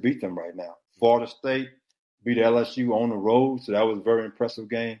chance to beat them right now. Florida State beat LSU on the road, so that was a very impressive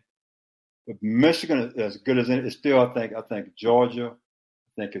game. But Michigan, as good as it is, still, I think Georgia,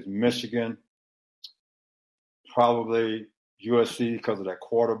 I think it's Michigan. Probably USC because of that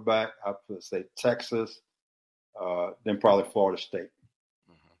quarterback. I would say Texas, then probably Florida State.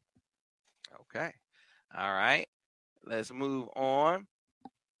 Okay. All right. Let's move on.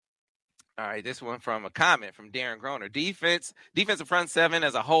 All right, this one from a comment from Darren Groner. Defensive front seven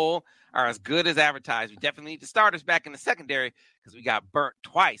as a whole are as good as advertised. We definitely need the starters back in the secondary because we got burnt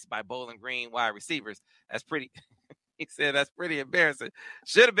twice by Bowling Green wide receivers. That's pretty. He said that's pretty embarrassing.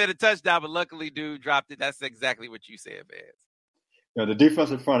 Should have been a touchdown, but luckily, dude dropped it. That's exactly what you said, Vance. The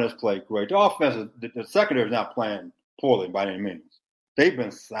defensive front has played great. The offensive, the secondary is not playing poorly by any means. They've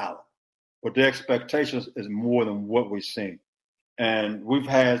been solid, but the expectations is more than what we've seen. And we've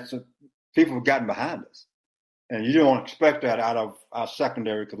had some people have gotten behind us. And you don't expect that out of our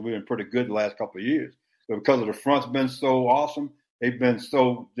secondary because we've been pretty good the last couple of years. But because of the front's been so awesome, they've been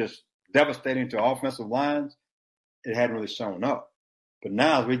so just devastating to offensive lines, it hadn't really shown up. But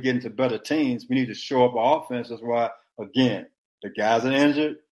now as we get into better teams, we need to show up our offense. That's why, again, the guys that are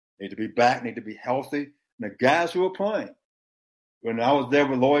injured need to be back, need to be healthy. And the guys who are playing. When I was there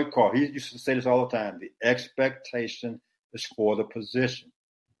with Lloyd Carr, he used to say this all the time, the expectation is for the position.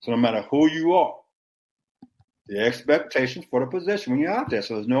 So no matter who you are, the expectations for the position when you're out there.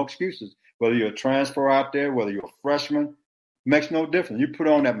 So there's no excuses. Whether you're a transfer out there, whether you're a freshman, makes no difference. You put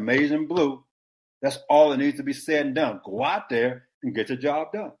on that amazing blue, that's all that needs to be said and done. Go out there and get the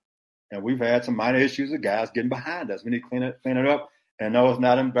job done. And we've had some minor issues of guys getting behind us. We need to clean it up. And no, it's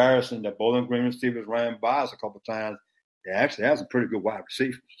not embarrassing that Bowling Green receivers ran by us a couple of times. They actually have some pretty good wide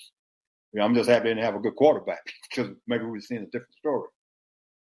receivers. I'm just happy they didn't have a good quarterback because maybe we've seen a different story.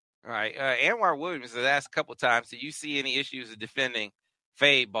 All right. Anwar Williams has asked a couple times, do you see any issues of defending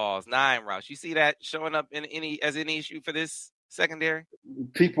fade balls, 9 routes? You see that showing up in any issue for this secondary?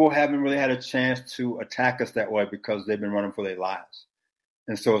 People haven't really had a chance to attack us that way because they've been running for their lives.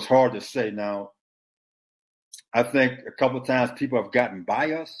 And so it's hard to say. Now, I think a couple of times people have gotten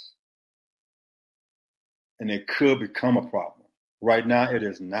by us, and it could become a problem. Right now, it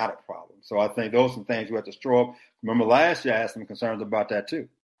is not a problem. So I think those are some things we have to straw up. Remember last year I had some concerns about that too.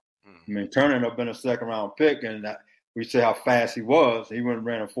 I mean, Turner ended up being a second-round pick, and we say how fast he was. He went and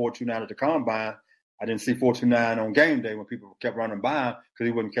ran a 4.29 at the combine. I didn't see 4.29 on game day when people kept running by him because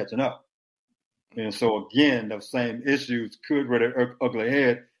he wasn't catching up. And so, again, those same issues could really ugly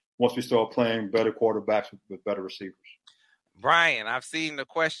head once we start playing better quarterbacks with better receivers. Brian, I've seen the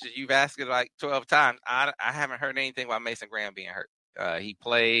question. You've asked it like 12 times. I haven't heard anything about Mason Graham being hurt. He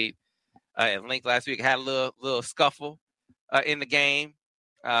played at Link last week, had a little scuffle in the game.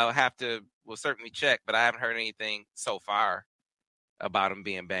 We'll certainly check, but I haven't heard anything so far about him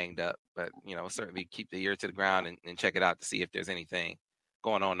being banged up. But, certainly keep the ear to the ground and check it out to see if there's anything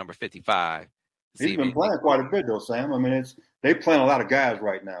going on, number 55. He's been playing quite a bit, though, Sam. I mean, they playing a lot of guys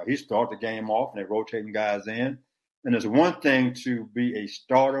right now. He started the game off, and they're rotating guys in. And there's one thing to be a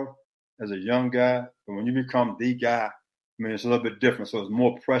starter as a young guy, but when you become the guy, I mean, it's a little bit different. So there's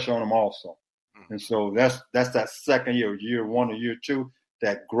more pressure on him also. And so that's that second year 1 or year 2,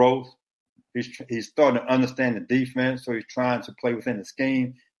 that growth. He's starting to understand the defense, so he's trying to play within the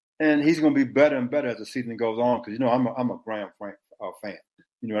scheme. And he's going to be better and better as the season goes on because, I'm a Graham fan.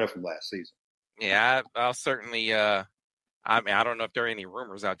 That from last season. Yeah, I'll certainly I don't know if there are any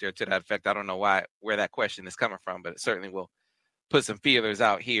rumors out there to that effect. I don't know where that question is coming from, but it certainly will put some feelers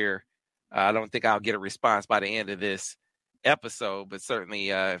out here. I don't think I'll get a response by the end of this episode, but certainly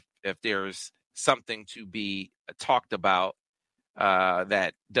if there's something to be talked about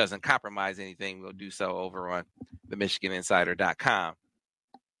that doesn't compromise anything, we'll do so over on the MichiganInsider.com.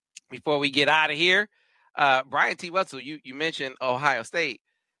 Before we get out of here, Brian T. Wetzel, you mentioned Ohio State.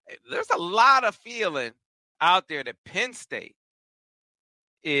 There's a lot of feeling out there that Penn State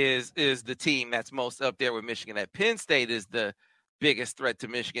is the team that's most up there with Michigan, that Penn State is the biggest threat to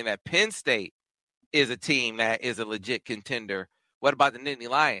Michigan, that Penn State is a team that is a legit contender. What about the Nittany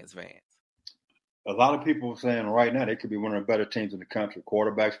Lions, Vance? A lot of people are saying right now they could be one of the better teams in the country.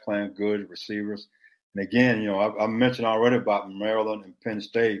 Quarterbacks playing good, receivers. And again, I mentioned already about Maryland and Penn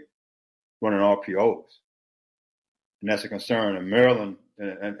State running RPOs. And that's a concern. In Maryland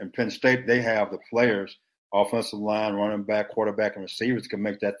and Penn State, they have the players, offensive line, running back, quarterback, and receivers can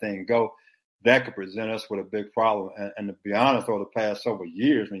make that thing go. That could present us with a big problem. And to be honest, over the past several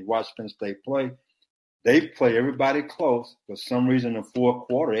years, when you watch Penn State play, they play everybody close. For some reason, in the fourth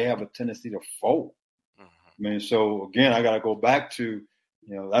quarter, they have a tendency to fold. I mean, so, again, I got to go back to,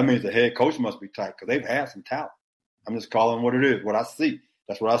 that means the head coach must be tight because they've had some talent. I'm just calling what it is, what I see.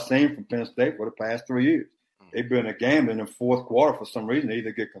 That's what I've seen from Penn State for the past 3 years. They've been in a game in the fourth quarter for some reason. They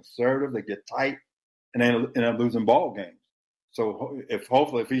either get conservative, they get tight, and they end up losing ball games. So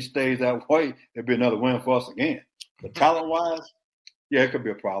hopefully if he stays that way, it'll be another win for us again. But talent-wise, yeah, it could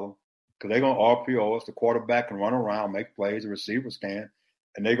be a problem because they're going to RPO us. The quarterback can run around, make plays, the receivers can,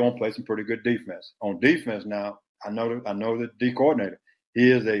 and they're going to play some pretty good defense. On defense now, I know the D coordinator.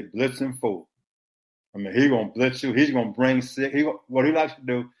 He is a blitzing fool. I mean, he's going to blitz you. He's going to bring six. What he likes to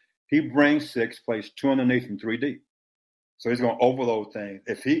do, he brings six, plays two underneath and 3 deep. So he's going to overload things.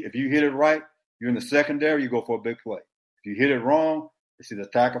 If you hit it right, you're in the secondary, you go for a big play. If you hit it wrong, it's either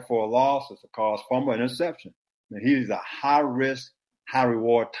tackle for a loss, it's a cause fumble, and interception. I mean, he's a high-risk,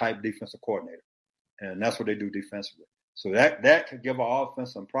 high-reward type defensive coordinator. And that's what they do defensively. So that could give our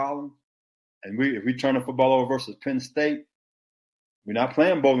offense some problems. And if we turn the football over versus Penn State, we're not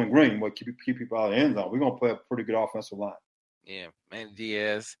playing Bowling Green. We'll keep people out of the end zone. We're going to play a pretty good offensive line. Yeah, Manny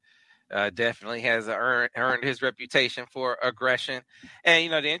Diaz definitely has earned his reputation for aggression.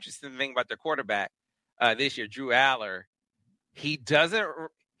 And, the interesting thing about their quarterback this year, Drew Aller, he doesn't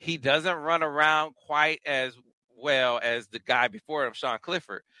run around quite as well as the guy before him, Sean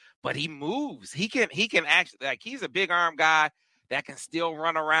Clifford, but he moves. He can actually, he's a big arm guy that can still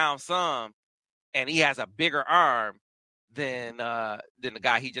run around some, and he has a bigger arm than the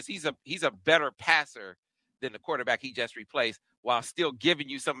guy he's a better passer than the quarterback he just replaced, while still giving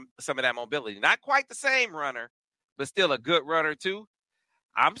you some of that mobility. Not quite the same runner, but still a good runner too.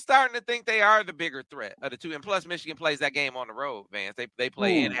 I'm starting to think they are the bigger threat of the two. And plus, Michigan plays that game on the road, Vance. They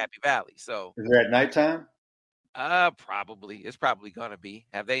play in Happy Valley. So is it at nighttime? Probably. It's probably gonna be.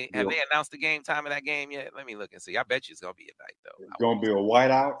 Have they announced the game time of that game yet? Let me look and see. I bet you it's gonna be at night though. It's gonna be a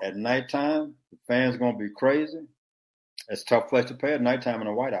whiteout at nighttime. The fans gonna be crazy. It's a tough place to play at nighttime in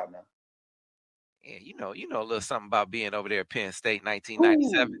a whiteout now. Yeah, you know a little something about being over there at Penn State,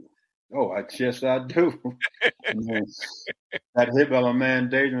 1997. Ooh. Oh, I do. That hit by my man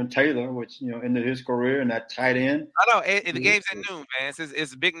Daedron Taylor, which ended his career, and that tight end. I know the game's at noon, man.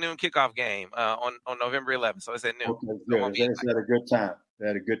 It's a big noon kickoff game on November 11th, so it's at noon. Okay, good. It's at a good time. They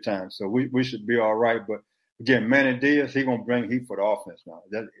had a good time, so we should be all right. But again, Manny Diaz, he's gonna bring heat for the offense now.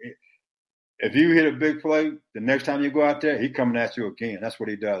 If you hit a big play, the next time you go out there, he's coming at you again. That's what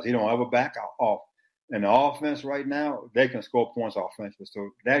he does. He don't ever back off. And the offense right now, they can score points offensively.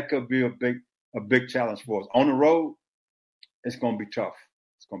 So that could be a big challenge for us. On the road, it's going to be tough.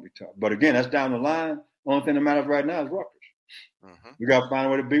 It's going to be tough. But again, that's down the line. The only thing that matters right now is Rutgers. Mm-hmm. We got to find a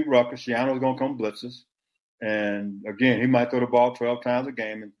way to beat Rutgers. Shiano's going to come blitz us. And again, he might throw the ball 12 times a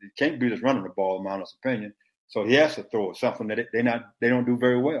game. And he can't beat us running the ball, in my honest opinion. So he has to throw it, something that they don't do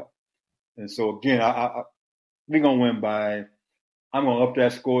very well. And so again, we're going to win by. I'm going to up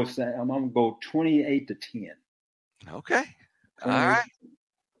that score. I'm going to go 28-10. Okay. All right.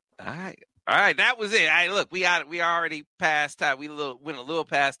 That was it. Look, we already past time. We went a little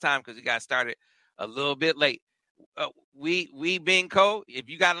past time because we got started a little bit late. We being Co, if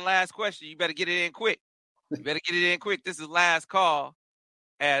you got a last question, you better get it in quick. This is last call.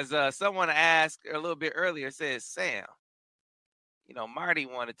 As someone asked a little bit earlier, says, Sam, Marty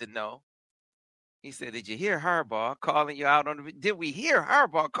wanted to know. He said, did you hear Harbaugh calling you out on did we hear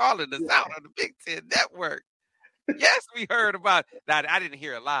Harbaugh calling us out on the Big Ten Network? Yes, we heard about it. Now, I didn't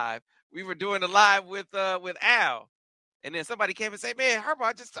hear it live. We were doing a live with Al. And then somebody came and said, man,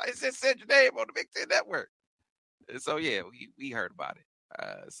 Harbaugh just said your name on the Big Ten Network. And so, yeah, we heard about it.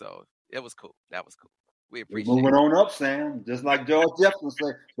 So it was cool. That was cool. We appreciate it. Moving on up, Sam. Just like George Jefferson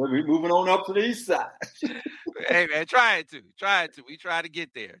said, we're moving on up to the east side. Hey, man, trying to. We try to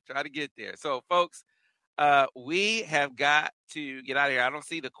get there. So, folks, we have got to get out of here. I don't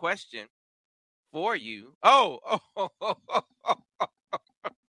see the question for you. Oh.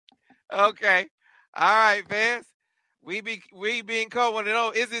 Okay. All right, Vance. We being Co want to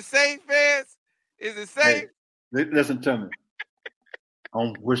know, is it safe, Vance? Is it safe? Hey, listen to me.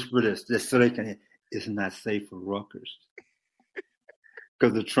 I'm whisper this just so they can hear. It's not safe for Rutgers.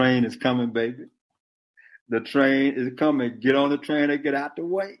 Because the train is coming, baby. The train is coming. Get on the train and get out the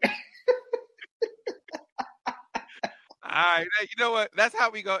way. All right. You know what? That's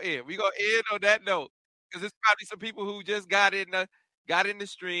how we go in. We go in on that note. Because there's probably some people who just got in the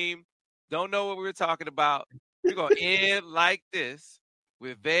stream, don't know what we were talking about. We're going to end like this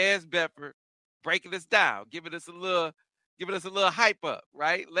with Vance Bedford breaking us down, giving us a little hype up,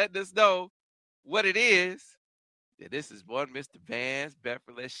 right? Letting us know what it is. Yeah, this is one Mr. Vance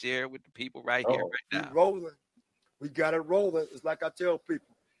Bedford. Let's share it with the people right here, right now. Rolling. We got it rolling. It's like I tell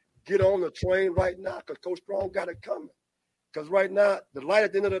people, get on the train right now because Coach Strong got it coming. Because right now, the light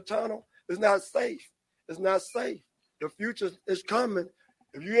at the end of the tunnel is not safe. It's not safe. The future is coming.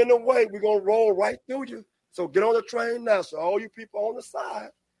 If you're in the way, we're going to roll right through you. So get on the train now. So all you people on the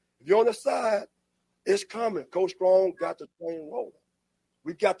side, if you're on the side, it's coming. Coach Strong got the train rolling.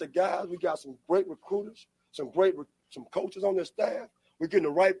 We got the guys. We got some great recruiters, some coaches on their staff. We're getting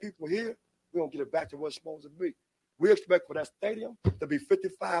the right people here. We're going to get it back to what it's supposed to be. We expect for that stadium to be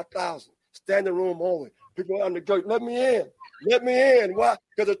 55,000. Standing room only. People on the gate, let me in. Let me in. Why?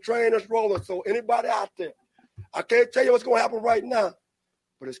 Because the train is rolling. So anybody out there, I can't tell you what's going to happen right now,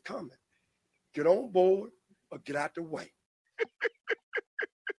 but it's coming. Get on board or get out the way.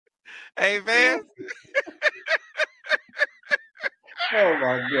 Hey, Vance. Oh,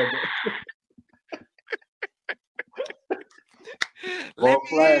 my goodness.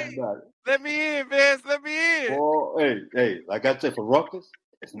 Let me in, Vance. Let me in. Oh, hey, like I said, for Rutgers,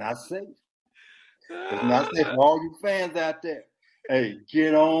 it's not safe. It's not safe for all you fans out there. Hey,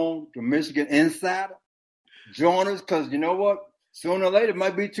 get on the Michigan Insider. Join us, because you know what? Sooner or later, it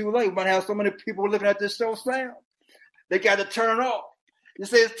might be too late. We might have so many people looking at this show sound. They got to turn off. You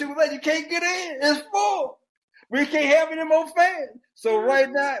say it's too late. You can't get in. It's full. We can't have any more fans. So right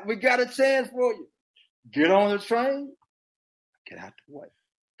now, we got a chance for you. Get on the train. Get out the way,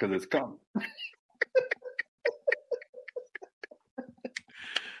 because it's coming.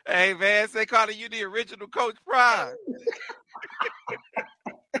 Hey, Vance, they calling you the original Coach Prime.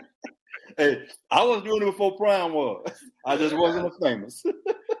 Hey, I was doing it before Prime was. I just wasn't as famous.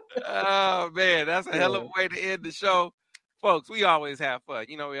 Oh, man, that's a hell of a way to end the show. Folks, we always have fun.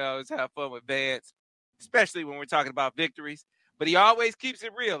 You know, we always have fun with Vance, especially when we're talking about victories. But he always keeps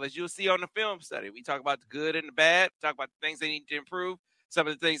it real, as you'll see on the film study. We talk about the good and the bad, talk about the things they need to improve, some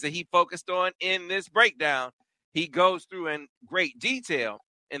of the things that he focused on in this breakdown. He goes through in great detail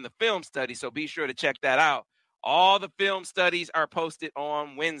in the film study, so be sure to check that out. All the film studies are posted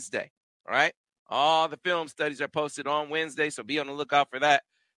on Wednesday, all right? All the film studies are posted on Wednesday, so be on the lookout for that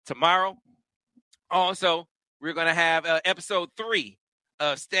tomorrow. Also, we're going to have episode 3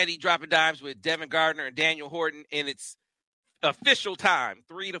 of Steady Dropping Dimes with Devin Gardner and Daniel Horton in its official time,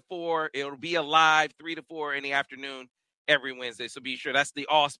 3 to 4. It'll be a live 3 to 4 in the afternoon every Wednesday. So be sure. That's the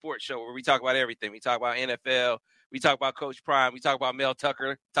all sports show where we talk about everything. We talk about NFL. We talk about Coach Prime. We talk about Mel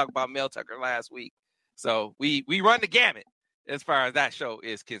Tucker. Talk about Mel Tucker last week. So we run the gamut as far as that show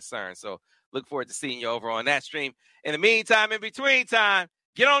is concerned. So look forward to seeing you over on that stream. In the meantime, in between time,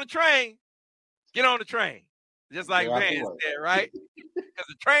 get on the train. Get on the train. Just like Vance said, right? Because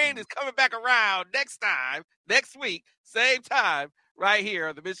the train is coming back around next week, same time, right here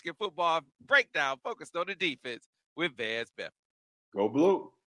on the Michigan Football Breakdown, focused on the defense with Vance Bedford. Go Blue.